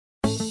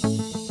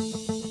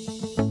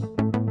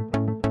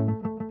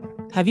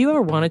Have you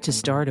ever wanted to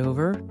start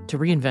over, to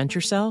reinvent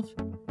yourself?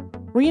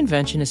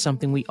 Reinvention is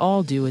something we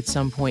all do at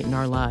some point in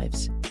our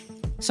lives.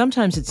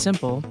 Sometimes it's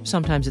simple,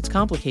 sometimes it's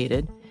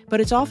complicated,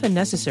 but it's often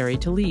necessary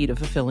to lead a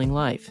fulfilling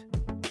life.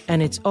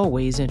 And it's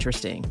always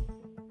interesting.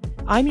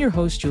 I'm your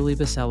host, Julie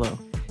Basello.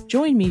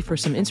 Join me for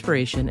some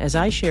inspiration as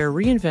I share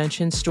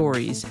reinvention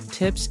stories,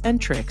 tips, and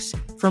tricks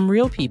from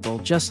real people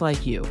just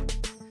like you.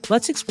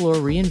 Let's explore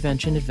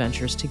reinvention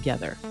adventures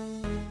together.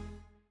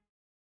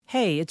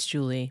 Hey, it's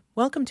Julie.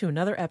 Welcome to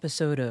another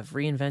episode of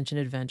Reinvention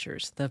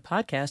Adventures, the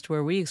podcast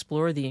where we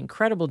explore the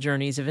incredible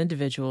journeys of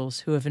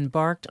individuals who have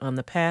embarked on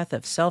the path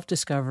of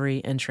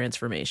self-discovery and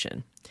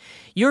transformation.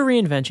 Your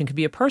reinvention could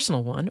be a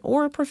personal one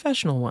or a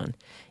professional one.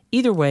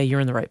 Either way,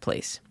 you're in the right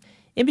place.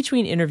 In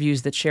between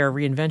interviews that share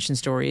reinvention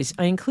stories,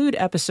 I include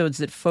episodes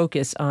that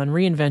focus on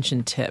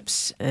reinvention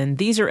tips, and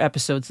these are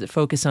episodes that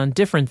focus on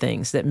different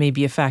things that may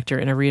be a factor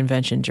in a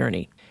reinvention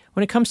journey.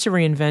 When it comes to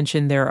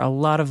reinvention, there are a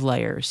lot of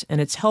layers, and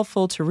it's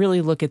helpful to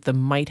really look at the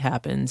might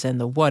happens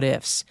and the what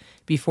ifs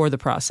before the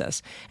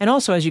process, and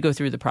also as you go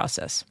through the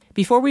process.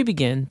 Before we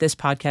begin, this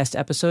podcast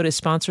episode is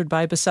sponsored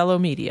by Basello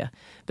Media.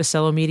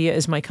 Basello Media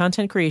is my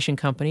content creation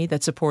company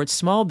that supports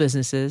small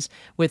businesses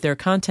with their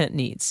content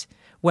needs.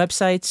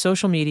 Websites,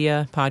 social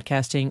media,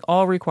 podcasting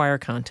all require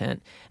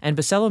content, and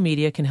Basello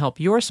Media can help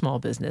your small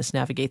business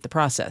navigate the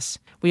process.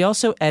 We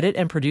also edit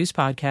and produce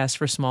podcasts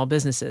for small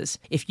businesses.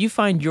 If you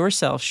find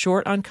yourself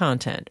short on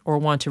content or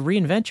want to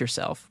reinvent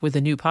yourself with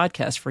a new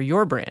podcast for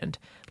your brand,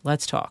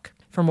 let's talk.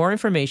 For more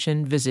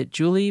information, visit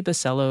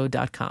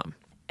juliebasello.com.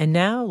 And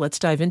now let's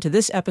dive into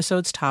this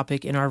episode's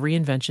topic in our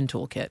reinvention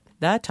toolkit.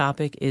 That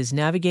topic is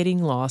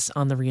navigating loss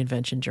on the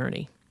reinvention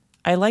journey.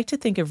 I like to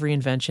think of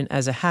reinvention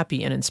as a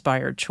happy and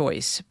inspired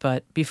choice,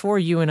 but before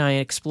you and I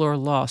explore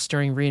loss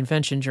during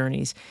reinvention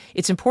journeys,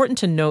 it's important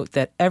to note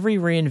that every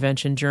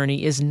reinvention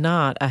journey is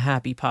not a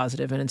happy,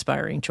 positive, and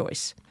inspiring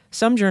choice.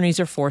 Some journeys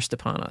are forced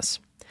upon us.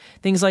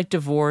 Things like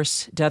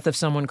divorce, death of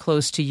someone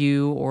close to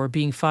you, or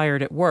being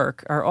fired at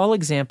work are all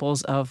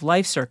examples of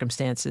life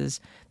circumstances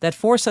that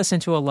force us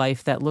into a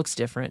life that looks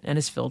different and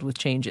is filled with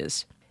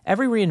changes.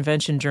 Every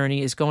reinvention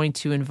journey is going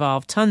to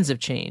involve tons of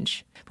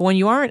change. But when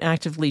you aren't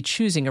actively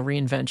choosing a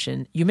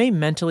reinvention, you may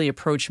mentally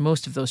approach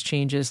most of those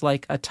changes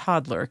like a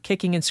toddler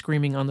kicking and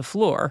screaming on the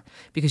floor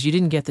because you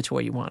didn't get the toy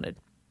you wanted.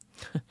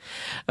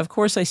 Of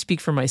course, I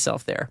speak for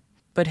myself there.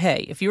 But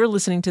hey, if you are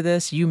listening to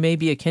this, you may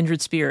be a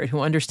kindred spirit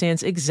who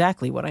understands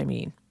exactly what I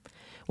mean.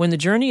 When the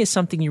journey is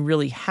something you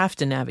really have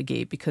to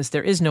navigate because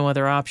there is no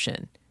other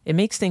option, it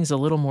makes things a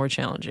little more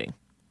challenging.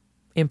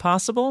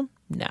 Impossible?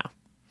 No.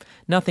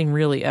 Nothing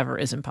really ever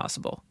is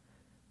impossible.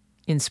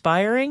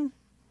 Inspiring?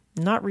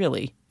 Not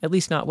really, at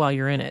least not while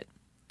you're in it.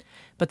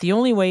 But the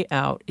only way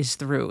out is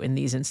through in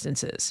these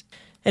instances.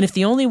 And if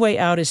the only way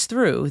out is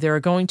through, there are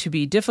going to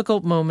be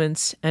difficult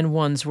moments and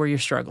ones where you're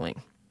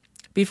struggling.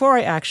 Before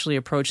I actually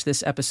approach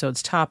this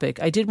episode's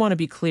topic, I did want to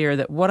be clear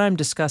that what I'm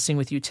discussing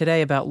with you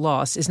today about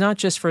loss is not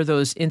just for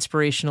those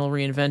inspirational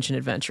reinvention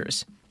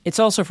adventures. It's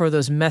also for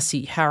those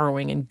messy,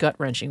 harrowing, and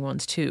gut-wrenching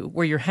ones too,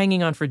 where you're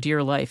hanging on for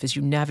dear life as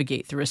you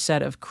navigate through a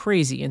set of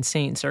crazy,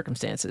 insane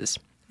circumstances.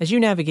 As you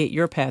navigate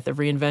your path of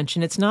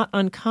reinvention, it's not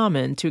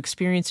uncommon to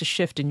experience a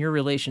shift in your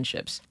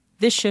relationships.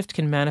 This shift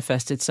can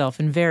manifest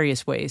itself in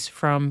various ways,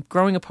 from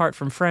growing apart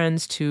from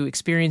friends to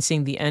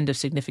experiencing the end of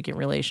significant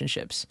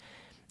relationships.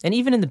 And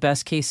even in the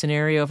best-case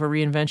scenario of a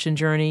reinvention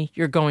journey,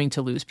 you're going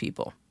to lose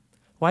people.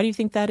 Why do you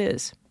think that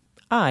is?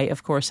 I,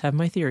 of course, have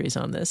my theories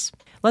on this.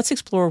 Let's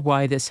explore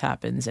why this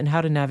happens and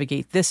how to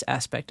navigate this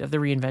aspect of the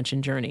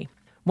reinvention journey.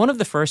 One of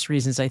the first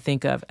reasons I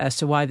think of as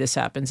to why this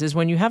happens is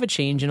when you have a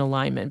change in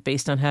alignment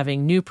based on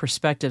having new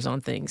perspectives on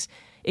things.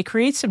 It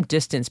creates some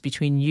distance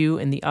between you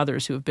and the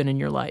others who have been in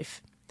your life.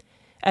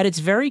 At its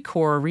very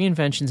core,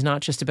 reinvention is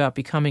not just about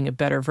becoming a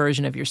better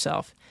version of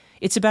yourself.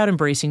 It's about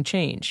embracing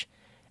change.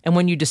 And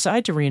when you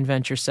decide to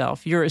reinvent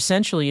yourself, you're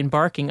essentially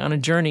embarking on a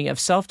journey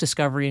of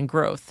self-discovery and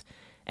growth.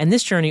 And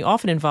this journey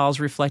often involves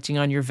reflecting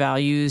on your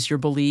values, your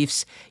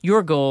beliefs,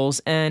 your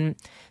goals, and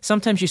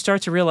sometimes you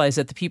start to realize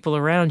that the people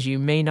around you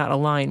may not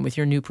align with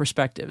your new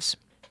perspectives.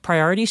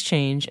 Priorities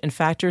change, and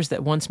factors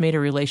that once made a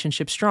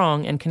relationship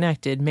strong and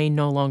connected may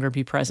no longer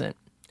be present.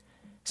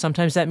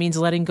 Sometimes that means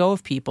letting go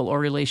of people or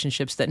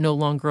relationships that no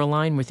longer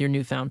align with your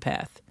newfound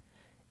path.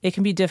 It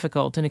can be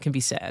difficult and it can be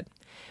sad.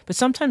 But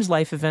sometimes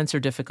life events are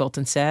difficult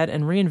and sad,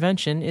 and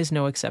reinvention is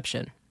no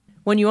exception.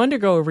 When you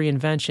undergo a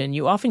reinvention,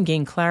 you often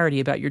gain clarity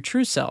about your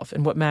true self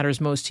and what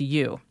matters most to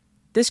you.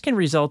 This can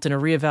result in a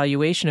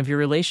reevaluation of your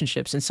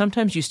relationships, and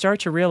sometimes you start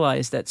to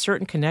realize that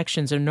certain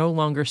connections are no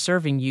longer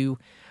serving you,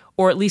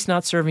 or at least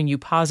not serving you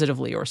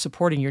positively or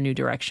supporting your new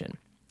direction.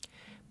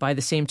 By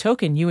the same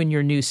token, you and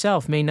your new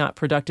self may not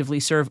productively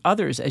serve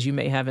others as you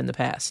may have in the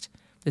past.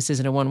 This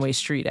isn't a one-way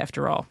street,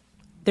 after all.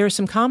 There are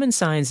some common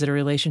signs that a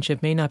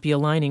relationship may not be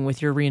aligning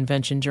with your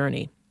reinvention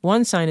journey.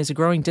 One sign is a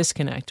growing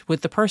disconnect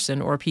with the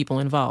person or people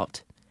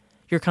involved.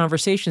 Your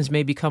conversations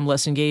may become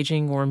less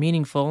engaging or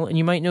meaningful, and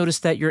you might notice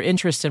that your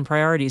interests and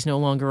priorities no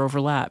longer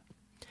overlap.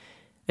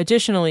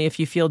 Additionally, if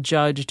you feel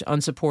judged,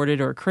 unsupported,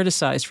 or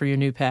criticized for your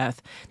new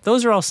path,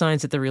 those are all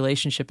signs that the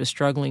relationship is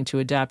struggling to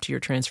adapt to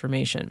your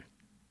transformation.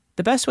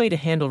 The best way to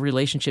handle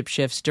relationship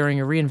shifts during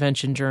a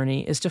reinvention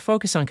journey is to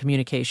focus on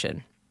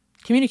communication.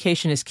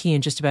 Communication is key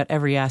in just about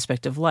every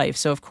aspect of life,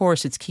 so of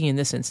course it's key in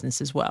this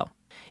instance as well.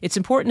 It's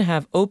important to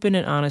have open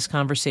and honest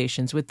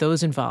conversations with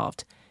those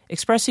involved,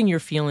 expressing your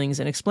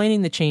feelings and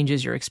explaining the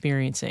changes you're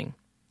experiencing.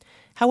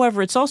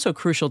 However, it's also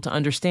crucial to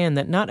understand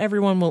that not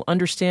everyone will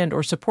understand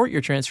or support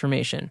your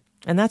transformation,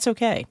 and that's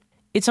okay.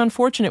 It's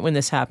unfortunate when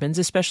this happens,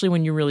 especially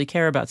when you really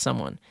care about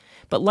someone.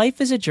 But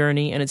life is a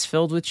journey and it's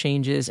filled with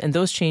changes, and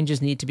those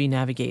changes need to be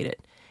navigated.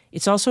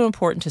 It's also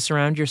important to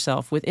surround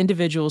yourself with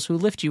individuals who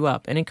lift you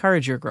up and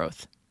encourage your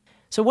growth.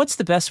 So what's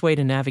the best way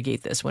to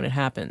navigate this when it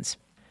happens?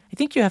 I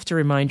think you have to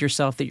remind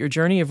yourself that your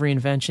journey of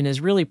reinvention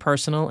is really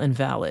personal and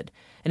valid.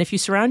 And if you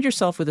surround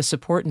yourself with a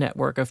support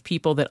network of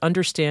people that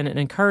understand and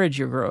encourage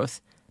your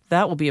growth,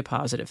 that will be a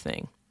positive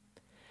thing.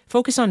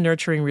 Focus on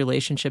nurturing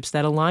relationships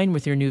that align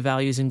with your new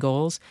values and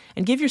goals,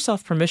 and give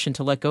yourself permission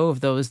to let go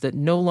of those that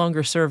no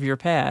longer serve your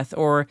path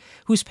or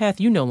whose path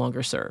you no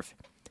longer serve.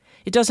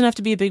 It doesn't have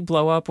to be a big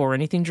blow-up or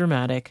anything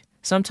dramatic.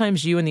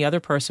 Sometimes you and the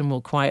other person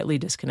will quietly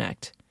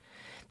disconnect.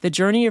 The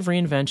journey of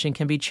reinvention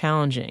can be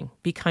challenging.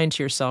 Be kind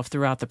to yourself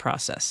throughout the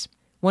process.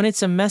 When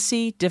it's a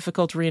messy,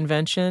 difficult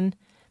reinvention,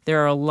 there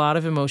are a lot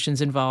of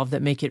emotions involved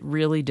that make it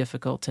really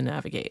difficult to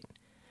navigate.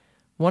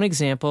 One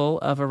example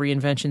of a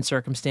reinvention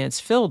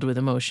circumstance filled with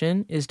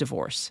emotion is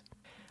divorce.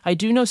 I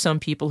do know some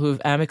people who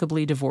have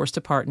amicably divorced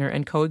a partner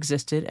and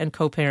coexisted and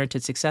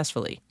co-parented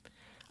successfully.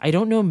 I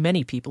don't know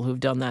many people who've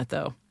done that,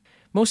 though.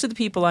 Most of the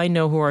people I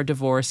know who are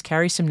divorced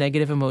carry some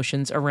negative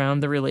emotions around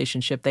the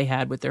relationship they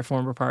had with their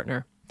former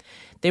partner.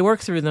 They work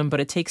through them, but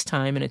it takes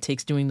time and it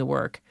takes doing the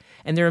work,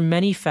 and there are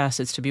many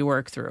facets to be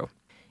worked through.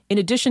 In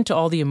addition to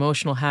all the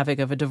emotional havoc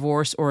of a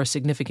divorce or a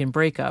significant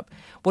breakup,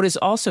 what is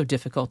also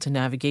difficult to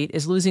navigate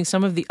is losing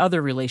some of the other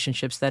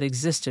relationships that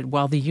existed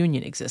while the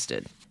union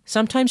existed.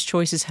 Sometimes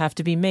choices have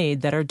to be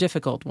made that are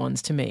difficult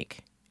ones to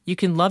make. You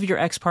can love your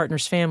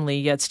ex-partner's family,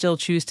 yet still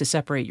choose to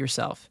separate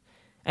yourself.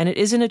 And it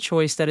isn't a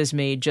choice that is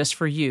made just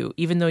for you,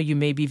 even though you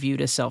may be viewed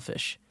as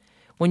selfish.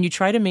 When you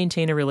try to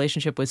maintain a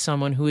relationship with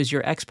someone who is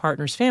your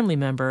ex-partner's family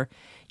member,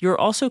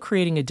 you're also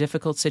creating a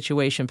difficult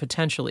situation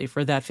potentially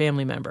for that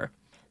family member.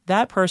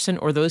 That person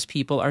or those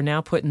people are now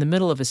put in the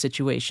middle of a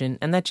situation,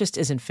 and that just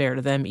isn't fair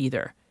to them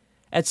either.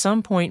 At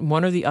some point,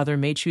 one or the other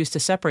may choose to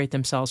separate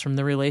themselves from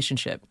the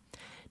relationship.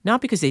 Not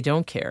because they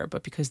don't care,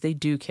 but because they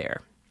do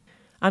care.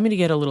 I'm going to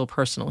get a little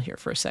personal here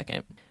for a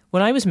second.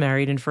 When I was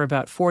married, and for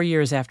about 4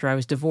 years after I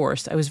was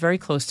divorced, I was very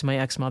close to my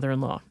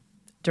ex-mother-in-law.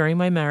 During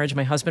my marriage,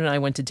 my husband and I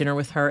went to dinner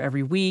with her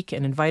every week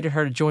and invited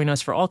her to join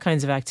us for all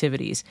kinds of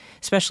activities,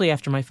 especially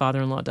after my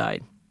father-in-law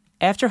died.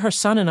 After her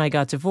son and I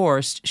got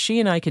divorced, she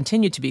and I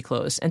continued to be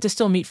close and to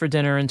still meet for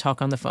dinner and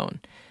talk on the phone.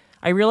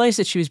 I realized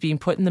that she was being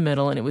put in the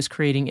middle and it was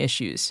creating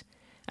issues.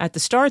 At the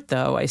start,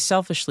 though, I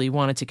selfishly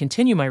wanted to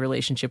continue my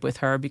relationship with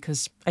her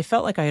because I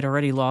felt like I had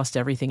already lost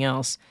everything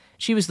else.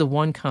 She was the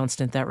one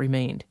constant that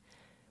remained.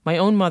 My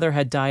own mother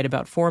had died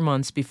about 4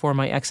 months before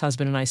my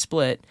ex-husband and I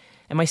split,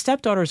 and my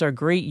stepdaughters are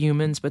great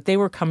humans, but they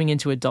were coming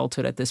into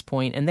adulthood at this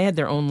point, and they had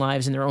their own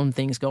lives and their own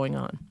things going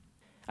on.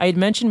 I had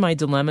mentioned my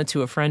dilemma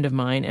to a friend of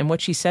mine, and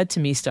what she said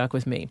to me stuck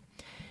with me.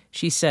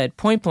 She said,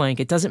 point blank,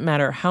 it doesn't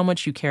matter how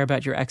much you care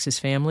about your ex's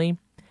family.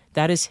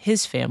 That is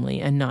his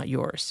family and not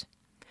yours.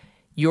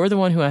 You're the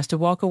one who has to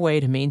walk away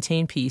to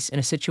maintain peace in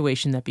a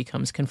situation that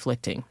becomes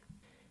conflicting.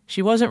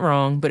 She wasn't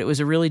wrong, but it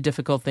was a really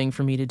difficult thing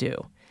for me to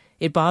do.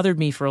 It bothered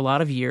me for a lot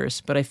of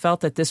years, but I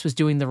felt that this was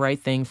doing the right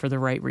thing for the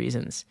right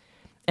reasons.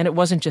 And it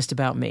wasn't just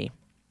about me.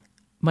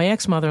 My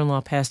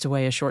ex-mother-in-law passed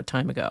away a short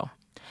time ago.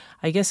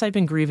 I guess I've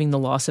been grieving the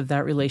loss of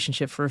that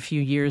relationship for a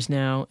few years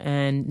now,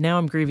 and now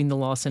I'm grieving the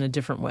loss in a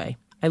different way.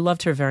 I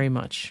loved her very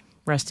much.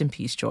 Rest in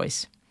peace,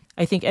 Joyce.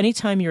 I think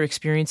anytime you're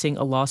experiencing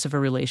a loss of a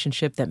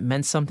relationship that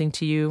meant something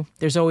to you,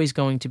 there's always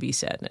going to be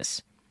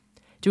sadness.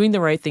 Doing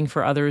the right thing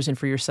for others and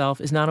for yourself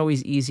is not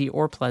always easy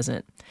or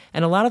pleasant,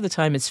 and a lot of the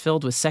time it's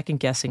filled with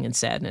second-guessing and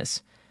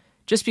sadness.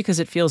 Just because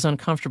it feels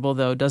uncomfortable,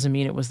 though, doesn't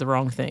mean it was the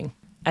wrong thing.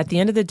 At the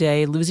end of the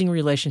day, losing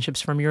relationships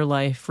from your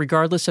life,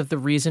 regardless of the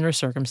reason or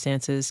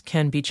circumstances,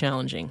 can be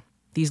challenging.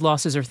 These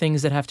losses are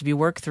things that have to be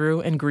worked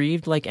through and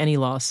grieved like any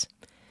loss.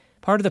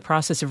 Part of the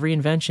process of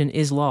reinvention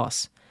is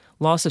loss.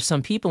 Loss of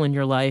some people in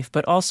your life,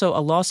 but also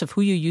a loss of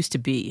who you used to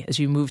be as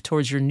you move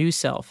towards your new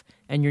self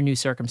and your new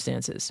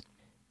circumstances.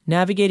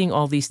 Navigating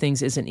all these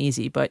things isn't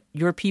easy, but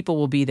your people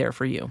will be there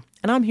for you,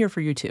 and I'm here for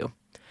you too.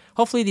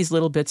 Hopefully these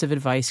little bits of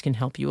advice can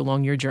help you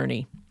along your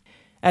journey.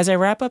 As I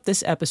wrap up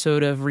this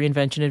episode of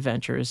Reinvention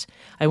Adventures,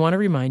 I want to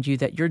remind you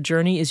that your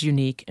journey is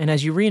unique, and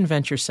as you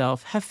reinvent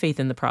yourself, have faith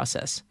in the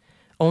process.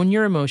 Own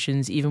your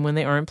emotions even when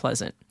they aren't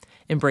pleasant.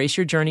 Embrace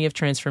your journey of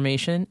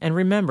transformation, and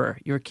remember,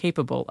 you're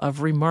capable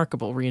of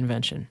remarkable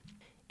reinvention.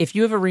 If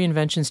you have a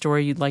reinvention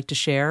story you'd like to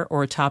share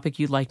or a topic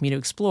you'd like me to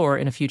explore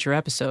in a future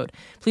episode,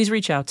 please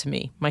reach out to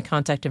me. My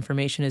contact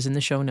information is in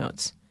the show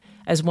notes.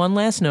 As one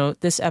last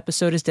note, this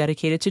episode is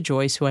dedicated to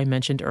Joyce, who I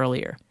mentioned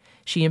earlier.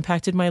 She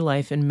impacted my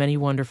life in many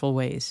wonderful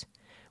ways.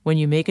 When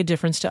you make a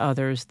difference to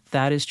others,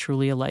 that is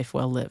truly a life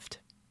well lived.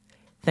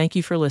 Thank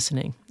you for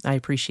listening. I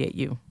appreciate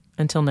you.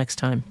 Until next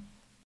time.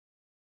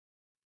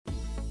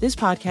 This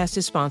podcast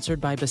is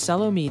sponsored by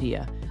Basello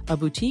Media, a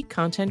boutique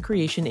content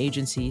creation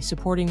agency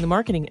supporting the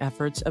marketing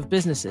efforts of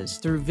businesses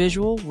through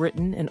visual,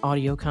 written, and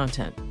audio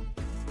content.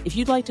 If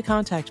you'd like to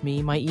contact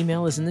me, my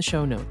email is in the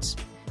show notes.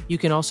 You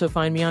can also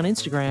find me on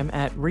Instagram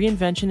at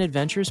Reinvention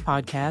Adventures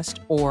Podcast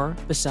or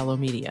Basello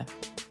Media.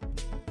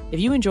 If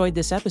you enjoyed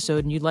this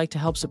episode and you'd like to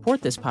help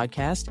support this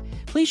podcast,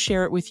 please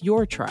share it with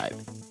your tribe.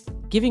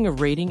 Giving a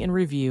rating and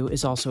review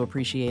is also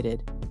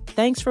appreciated.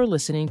 Thanks for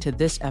listening to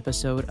this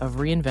episode of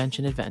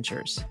Reinvention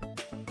Adventures.